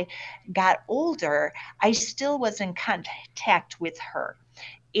as I got older, I still was in contact with her.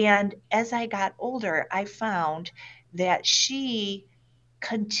 And as I got older, I found that she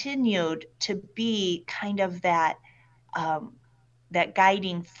continued to be kind of that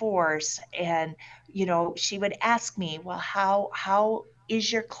guiding force. And, she would ask me, well, how is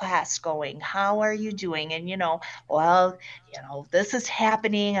your class going? How are you doing? And, this is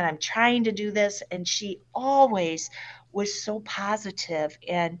happening and I'm trying to do this. And she always was so positive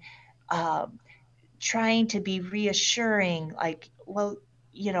and trying to be reassuring, like, well,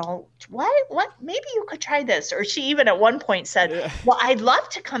 what, maybe you could try this. Or she even at one point said, well, I'd love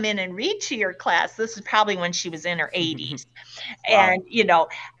to come in and read to your class. This is probably when she was in her 80s. Wow.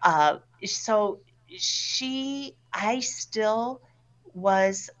 And, so I still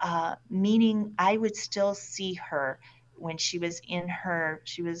was meaning I would still see her when she was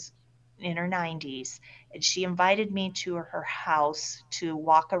in her 90s, and she invited me to her house to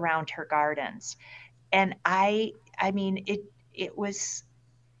walk around her gardens. And I mean, it was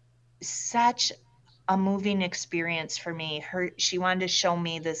such a moving experience for me. She wanted to show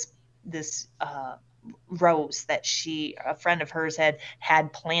me this rose that a friend of hers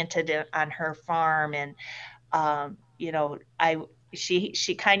had planted on her farm. And you know,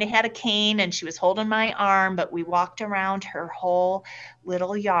 she kind of had a cane and she was holding my arm, but we walked around her whole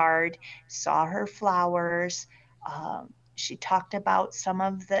little yard, saw her flowers. She talked about some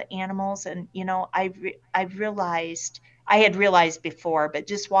of the animals, and you know, I had realized before, but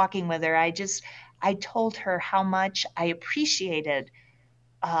just walking with her, I told her how much I appreciated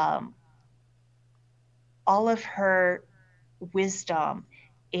all of her wisdom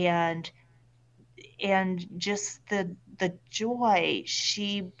and just the joy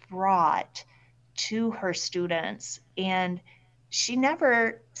she brought to her students. And she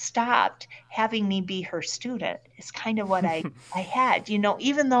never stopped having me be her student. It's kind of what I had, you know,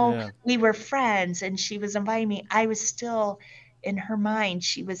 even though we were friends and she was inviting me, I was still, in her mind,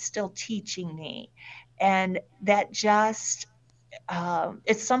 she was still teaching me. And that just,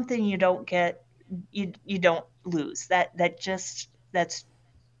 it's something you don't get, you don't lose. That's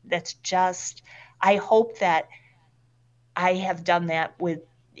just, I hope that I have done that with,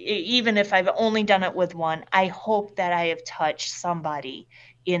 even if I've only done it with one, I hope that I have touched somebody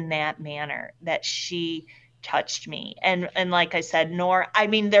in that manner, that she touched me. And like I said, I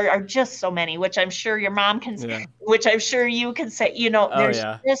mean, there are just so many, which I'm sure your mom can, which I'm sure you can say, you know, there's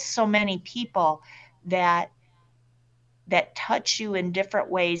just so many people that touch you in different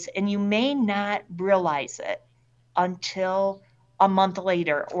ways, and you may not realize it until a month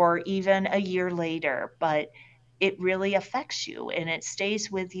later or even a year later, but it really affects you and it stays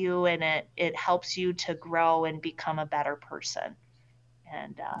with you, and it helps you to grow and become a better person.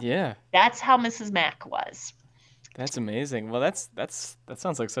 And that's how Mrs. Mack was. That's amazing. Well, that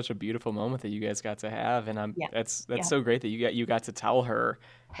sounds like such a beautiful moment that you guys got to have, and that's so great that you got to tell her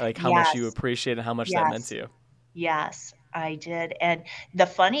like how much you appreciate and how much that meant to you. Yes, I did. And the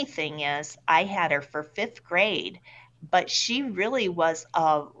funny thing is, I had her for 5th grade, but she really was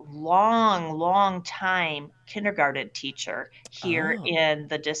a long time kindergarten teacher here in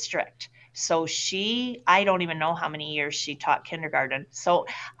the district. So I don't even know how many years she taught kindergarten. So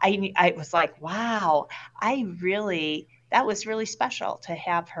I was like, wow, that was really special to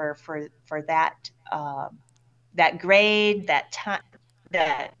have her for that, that grade, that time,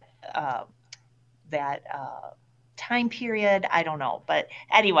 that time period. I don't know, but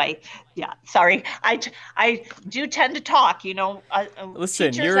anyway, sorry. I do tend to talk, you know.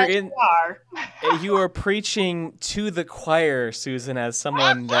 Listen, you are preaching to the choir, Susan, as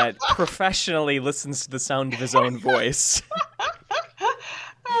someone that professionally listens to the sound of his own voice.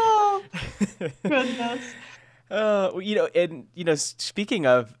 Oh, goodness. Speaking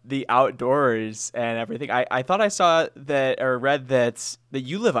of the outdoors and everything, I thought I saw that or read that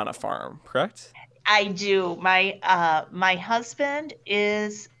you live on a farm, correct? I do. My husband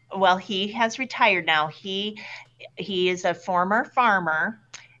is, well, he has retired now. He is a former farmer,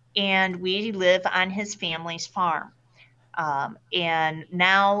 and we live on his family's farm. And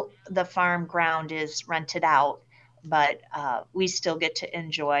now the farm ground is rented out, but we still get to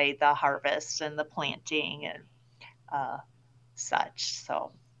enjoy the harvest and the planting and such.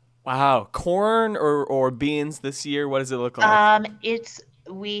 So. Wow, corn or beans this year? What does it look like?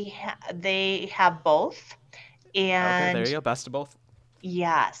 They have both, and okay, there you go, best of both.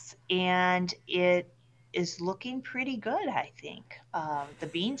 Yes, and it is looking pretty good, I think. The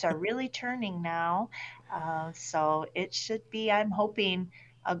beans are really turning now, so it should be, I'm hoping,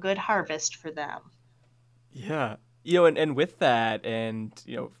 a good harvest for them. Yeah, and with that, and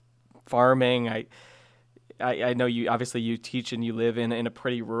farming, I know you obviously you teach and you live in a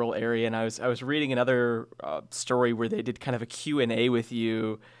pretty rural area, and I was reading another story where they did kind of a Q&A with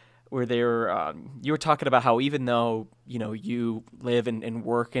you, where you were talking about how even though you live and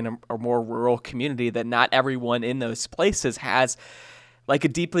work in a more rural community, that not everyone in those places has like a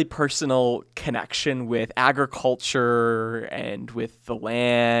deeply personal connection with agriculture and with the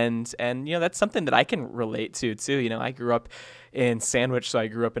land, and that's something that I can relate to too. I grew up in Sandwich, so I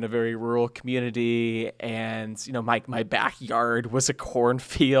grew up in a very rural community, and my backyard was a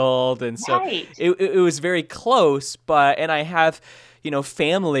cornfield, and so it was very close. And I have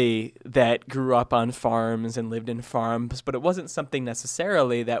family that grew up on farms and lived in farms, but it wasn't something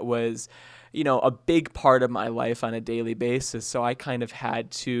necessarily that was a big part of my life on a daily basis. So I kind of had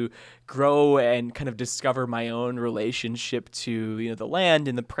to grow and kind of discover my own relationship to, the land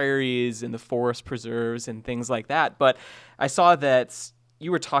and the prairies and the forest preserves and things like that. But I saw that,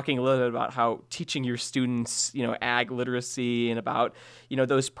 you were talking a little bit about how teaching your students, ag literacy and about,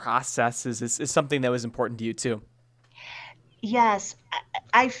 those processes is something that was important to you too. Yes,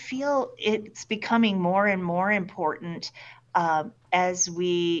 I feel it's becoming more and more important as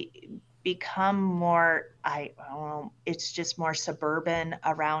we become more, I don't know, it's just more suburban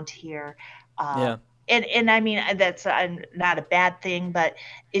around here. Yeah. And I mean, that's not a bad thing, but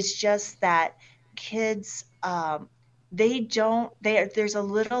it's just that kids, there's a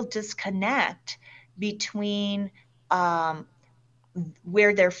little disconnect between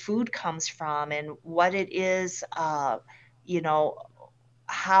where their food comes from and what it is, you know,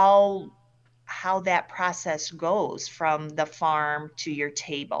 how that process goes from the farm to your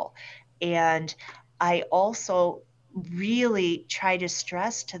table. And I also really try to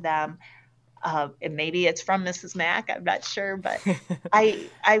stress to them, and maybe it's from Mrs. Mack, I'm not sure, but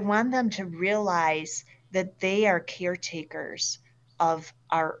I want them to realize that they are caretakers of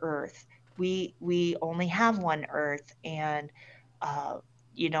our earth. We only have one earth, and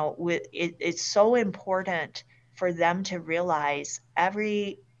it's so important for them to realize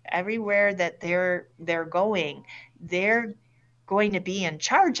everywhere that they're going, they're going to be in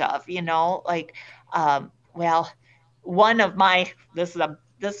charge of, like, well, one of my this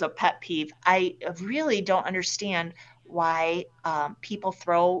is a pet peeve. I really don't understand why people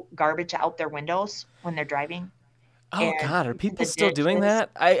throw garbage out their windows when they're driving. Oh And God, are people the still doing ditches.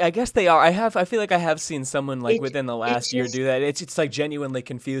 that? I guess they are. I feel like I have seen someone like It within the it last year just do that. It's like genuinely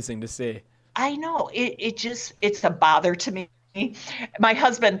confusing to see. I know it's a bother to me. My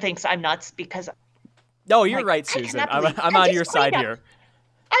husband thinks I'm nuts because I'm No, you're like, right, I Susan. cannot believe I'm I on just your cleaned side up. here.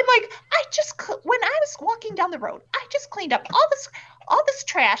 I'm like, when I was walking down the road, I just cleaned up all this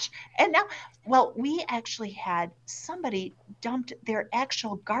trash, and now, well, we actually had somebody dumped their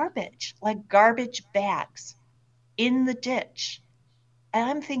actual garbage, like garbage bags, in the ditch. And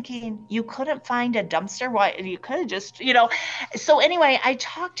I'm thinking, you couldn't find a dumpster? Why? You could have just. So anyway, I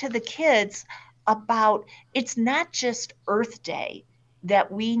talked to the kids about it's not just Earth Day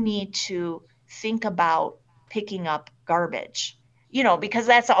that we need to think about picking up garbage, because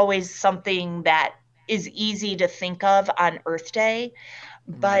that's always something that is easy to think of on Earth Day.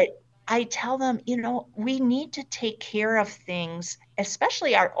 Right. But I tell them, we need to take care of things,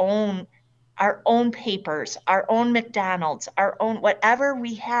 especially our own papers, our own McDonald's, our own whatever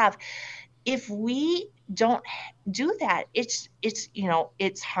we have. If we don't do that, it's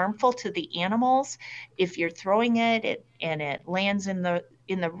harmful to the animals. If you're throwing it and it lands in the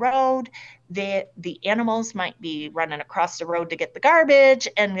road, the animals might be running across the road to get the garbage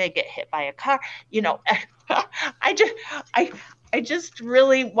and they get hit by a car. I just I just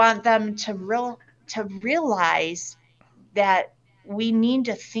really want them to realize that we need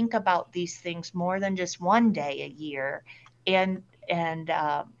to think about these things more than just one day a year. And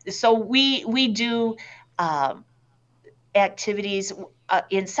so we do um, activities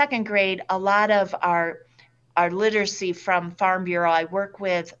in second grade. A lot of our literacy from Farm Bureau. I work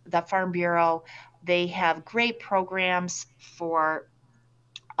with the Farm Bureau. They have great programs for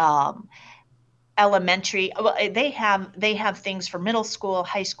um, elementary. Well, they have things for middle school,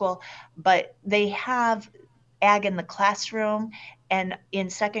 high school, but they have ag in the classroom. And in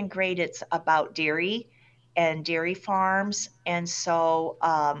second grade, it's about dairy and dairy farms. And so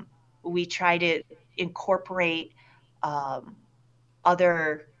we try to incorporate um,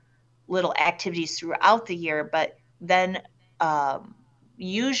 other little activities throughout the year, but then um,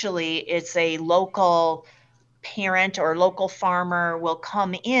 usually it's a local parent or local farmer will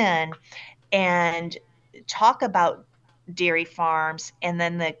come in and talk about dairy farms, and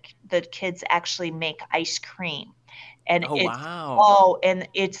then the kids actually make ice cream. And Oh it's wow. oh, and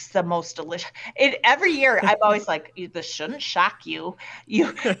it's the most delicious. Every year I'm always like, this shouldn't shock you.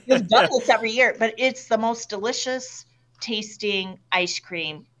 You've done this every year, but it's the most delicious tasting ice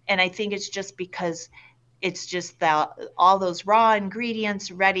cream. And I think it's just because it's just all those raw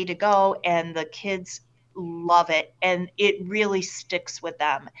ingredients ready to go, and the kids love it, and it really sticks with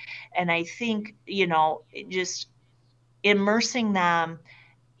them. And I think, just immersing them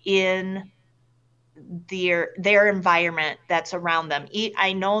in their environment that's around them.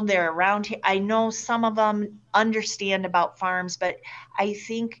 I know they're around here. I know some of them understand about farms, but I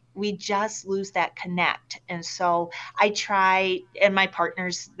think we just lose that connect. And so I try, and my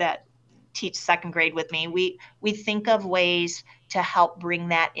partners that teach second grade with me, we think of ways to help bring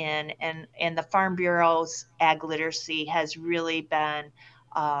that in. And the Farm Bureau's ag literacy has really been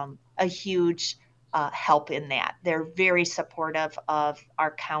a huge help in that. They're very supportive of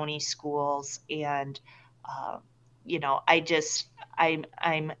our county schools, and uh,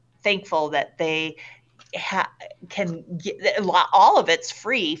 I'm thankful that they can get all of it's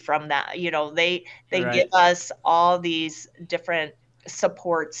free from that. They Right. give us all these different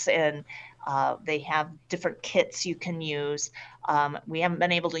supports, and they have different kits you can use. We haven't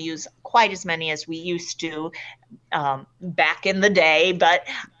been able to use quite as many as we used to back in the day, but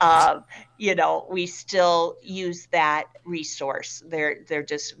we still use that resource. They're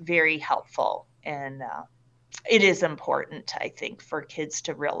just very helpful, and it is important, I think, for kids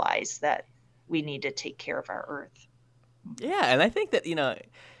to realize that we need to take care of our earth. Yeah, and I think that,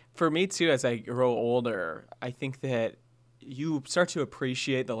 for me too, as I grow older, I think that you start to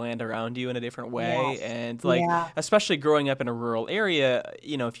appreciate the land around you in a different way. Yes. And Yeah. especially growing up in a rural area,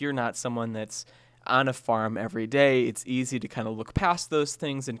 if you're not someone that's on a farm every day, it's easy to kind of look past those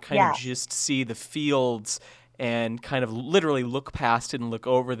things and kind of Yes. just see the fields and kind of literally look past it and look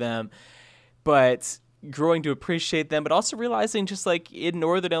over them. But growing to appreciate them, but also realizing just like in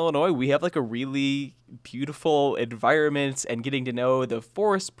Northern Illinois, we have like a really beautiful environment, and getting to know the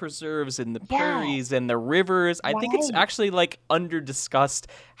forest preserves and the prairies and the rivers. I think it's Right. actually like under discussed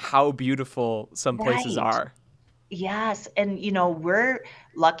how beautiful some places Right. are. Yes, and we're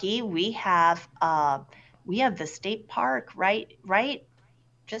lucky. We have the state park right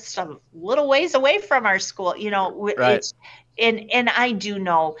just a little ways away from our school. Right. It's and I do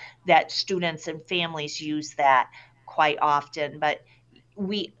know that students and families use that quite often, but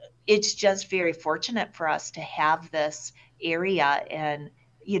it's just very fortunate for us to have this area, and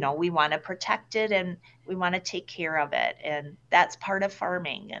we want to protect it, and we want to take care of it, and that's part of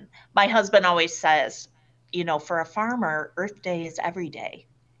farming. And my husband always says, for a farmer, Earth Day is every day.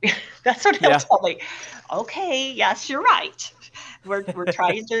 That's what he'll Yeah. tell me. Okay, yes, you're right. We're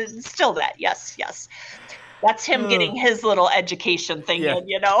trying to instill that. Yes, yes. That's him getting his little education thing Yeah. in,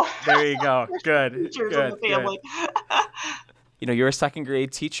 There you go. Good. teachers in the Good. family. You're a second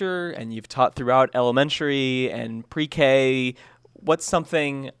grade teacher and you've taught throughout elementary and pre-K. What's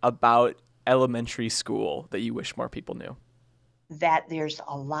something about elementary school that you wish more people knew? That there's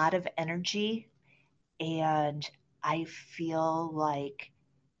a lot of energy, and I feel like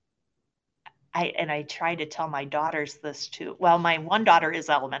I try to tell my daughters this too. Well, my one daughter is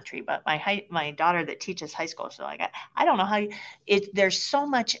elementary, but my daughter that teaches high school, so I don't know how there's so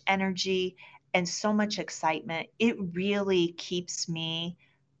much energy and so much excitement. It really keeps me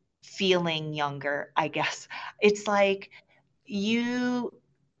feeling younger, I guess. It's like you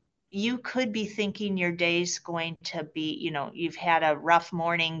could be thinking your day's going to be, you've had a rough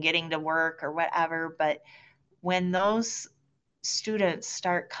morning getting to work or whatever, but when those students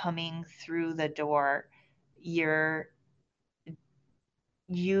start coming through the door, you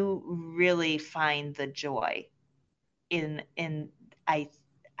really find the joy in I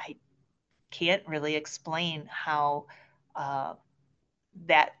can't really explain how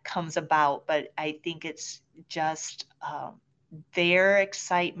that comes about, but I think it's just their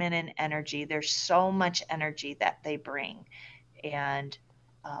excitement and energy. There's so much energy that they bring, and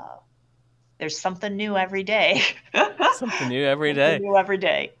there's something new every day. Something new every day. Something new every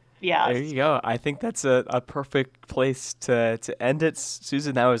day. Yes. There you go. I think that's a perfect place to end it.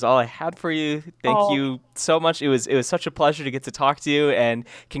 Susan, that was all I had for you. Thank you so much. It was such a pleasure to get to talk to you, and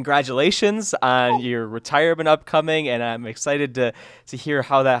congratulations on your retirement upcoming, and I'm excited to hear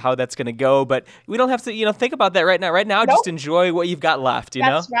how that's going to go. But we don't have to, think about that right now. Right now, just enjoy what you've got left,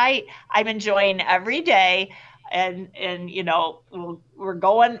 That's right. I'm enjoying every day. And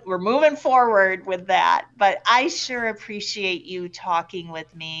we're moving forward with that. But I sure appreciate you talking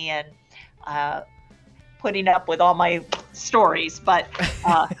with me and putting up with all my stories. But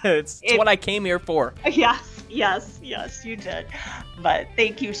it's what I came here for. Yes, you did. But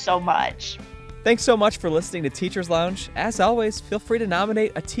thank you so much. Thanks so much for listening to Teachers Lounge. As always, feel free to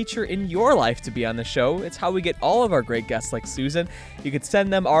nominate a teacher in your life to be on the show. It's how we get all of our great guests like Susan. You can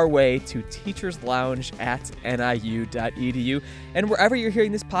send them our way to teacherslounge@niu.edu. And wherever you're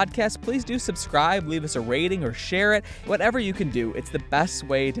hearing this podcast, please do subscribe, leave us a rating, or share it. Whatever you can do, it's the best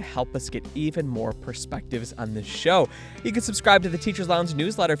way to help us get even more perspectives on this show. You can subscribe to the Teachers Lounge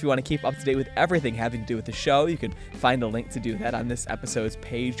newsletter if you want to keep up to date with everything having to do with the show. You can find a link to do that on this episode's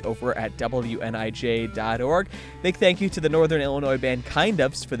page over at WNIJ.org. Big thank you to the Northern Illinois band Kind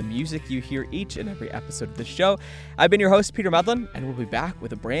Ofs for the music you hear each and every episode of the show. I've been your host, Peter Medlin, and we'll be back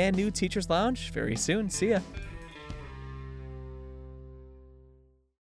with a brand new Teachers Lounge very soon. See ya.